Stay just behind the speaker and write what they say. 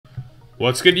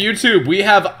What's good, YouTube? We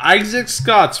have Isaac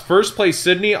Scott's first place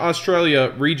Sydney,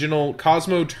 Australia regional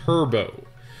Kozmo Turbo.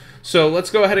 So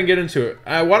let's go ahead and get into it.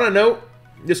 I want to note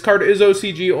this card is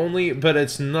OCG only, but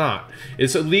it's not.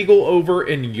 It's illegal over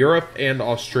in Europe and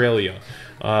Australia.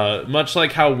 Much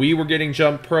like how we were getting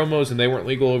jump promos and they weren't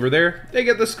legal over there, they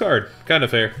get this card. Kind of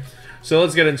fair. So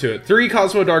let's get into it. 3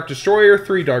 Kozmo Dark Destroyer,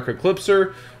 3 Dark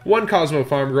Eclipser, 1 Kozmo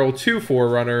Farm Girl, 2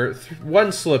 Forerunner,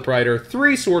 1 Slip Rider,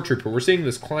 3 Sword Trooper. We're seeing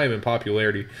this climb in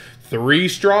popularity. 3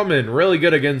 Strawman, really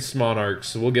good against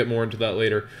Monarchs. We'll get more into that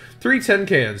later. 3 Tin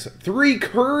Cans, 3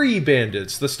 Curry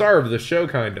Bandits, the star of the show,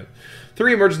 kind of.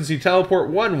 3 Emergency Teleport,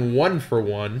 1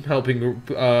 1-for-1, helping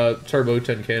Turbo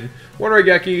Tin Can. 1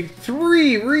 Raigeki,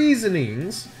 3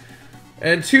 Reasonings,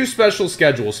 and 2 Special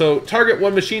Schedule. So, target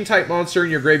 1 Machine-type monster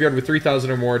in your graveyard with 3,000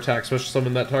 or more attack. Special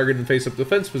summon that target in face-up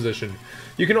defense position.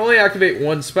 You can only activate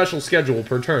 1 Special Schedule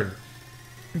per turn.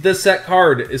 This set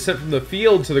card is sent from the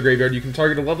field to the graveyard. You can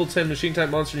target a level 10 Machine-type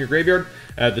monster in your graveyard,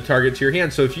 add the target to your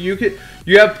hand. So, if you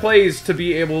have plays to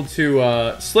be able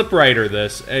to Slip Rider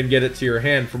this and get it to your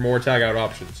hand for more tag-out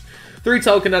options. 3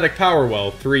 Telekinetic Power Well,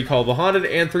 3 Call the Haunted,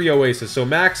 and 3 Oasis. So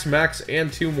max,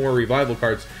 and 2 more revival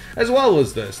cards, as well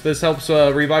as this. This helps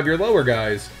revive your lower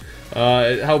guys.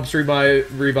 It helps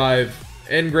revive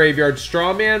in graveyard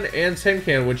Strawman and Tin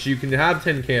Can, which you can have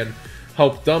Tin Can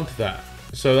help dump that.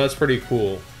 So that's pretty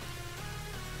cool.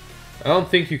 I don't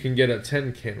think you can get a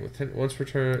Tin Can with once per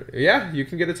turn. Yeah, you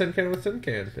can get a Tin Can with Tin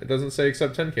Can. It doesn't say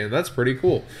except Tin Can. That's pretty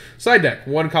cool. Side deck: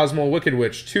 1 Kozmo Wicked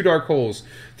Witch, 2 Dark Holes,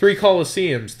 3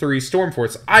 Colosseums, 3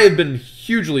 Stormforts. I have been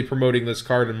hugely promoting this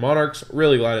card in Monarchs.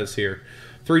 Really glad it's here.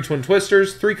 3 Twin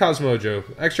Twisters, 3 Cosmojo.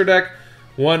 Extra deck: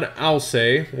 1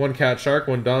 Alcei, 1 Cat Shark,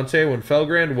 1 Dante, 1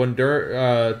 Felgrand, 1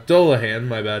 Dolahan,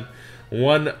 my bad.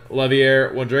 1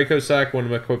 Leviair, 1 Dracosac,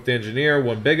 1 Equipped Engineer,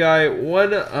 1 Big Eye,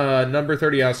 1 number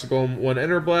 30 Astigolem, 1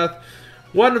 Interblath,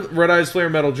 1 Red Eyes Flare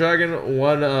Metal Dragon,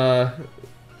 1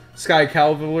 Sky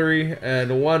Cavalry,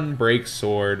 and 1 Break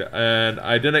Sword. And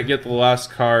I didn't get the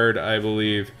last card, I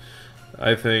believe.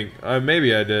 I think.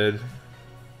 Maybe I did.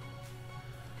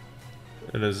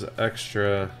 It is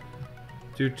extra.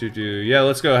 Yeah,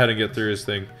 let's go ahead and get through his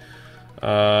thing.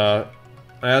 I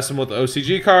asked him what the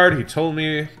OCG card. He told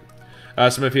me.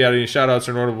 Asked him if he had any shoutouts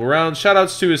or notable rounds.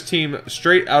 Shoutouts to his team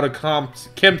straight out of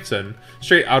Kempton.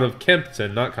 Straight out of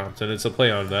Kempton, not Compton. It's a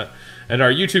play on that. And our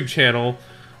YouTube channel.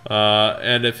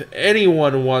 And if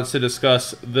anyone wants to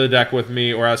discuss the deck with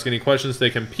me or ask any questions, they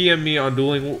can PM me on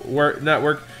Dueling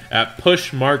Network at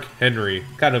PushMarkHenry.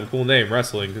 Kind of a cool name,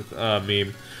 wrestling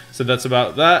meme. So that's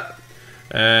about that.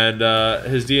 And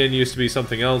his DN used to be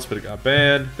something else, but it got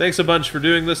banned. Thanks a bunch for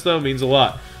doing this, though. Means a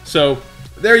lot. So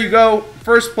there you go.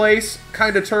 First place,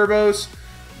 kind of turbos.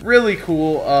 Really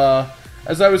cool.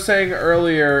 As I was saying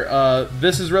earlier,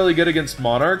 this is really good against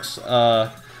Monarchs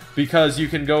because you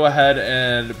can go ahead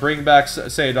and bring back,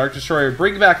 say, a Dark Destroyer,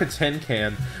 bring back a Tin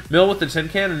Can, mill with the Tin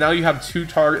Can, and now you have 2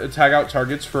 tag-out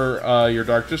targets for your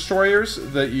Dark Destroyers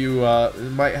that you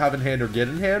might have in hand or get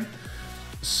in hand.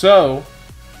 So,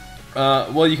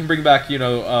 well, you can bring back, you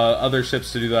know, other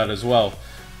ships to do that as well.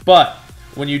 But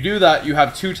when you do that, you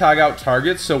have 2 tag-out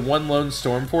targets, so 1 lone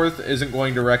Stormforth isn't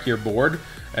going to wreck your board,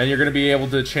 and you're going to be able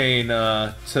to chain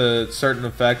to certain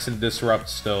effects and disrupt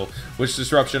still, which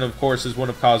disruption, of course, is one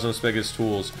of Kozmo's biggest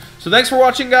tools. So thanks for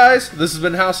watching, guys. This has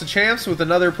been House of Champs with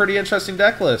another pretty interesting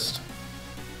deck list.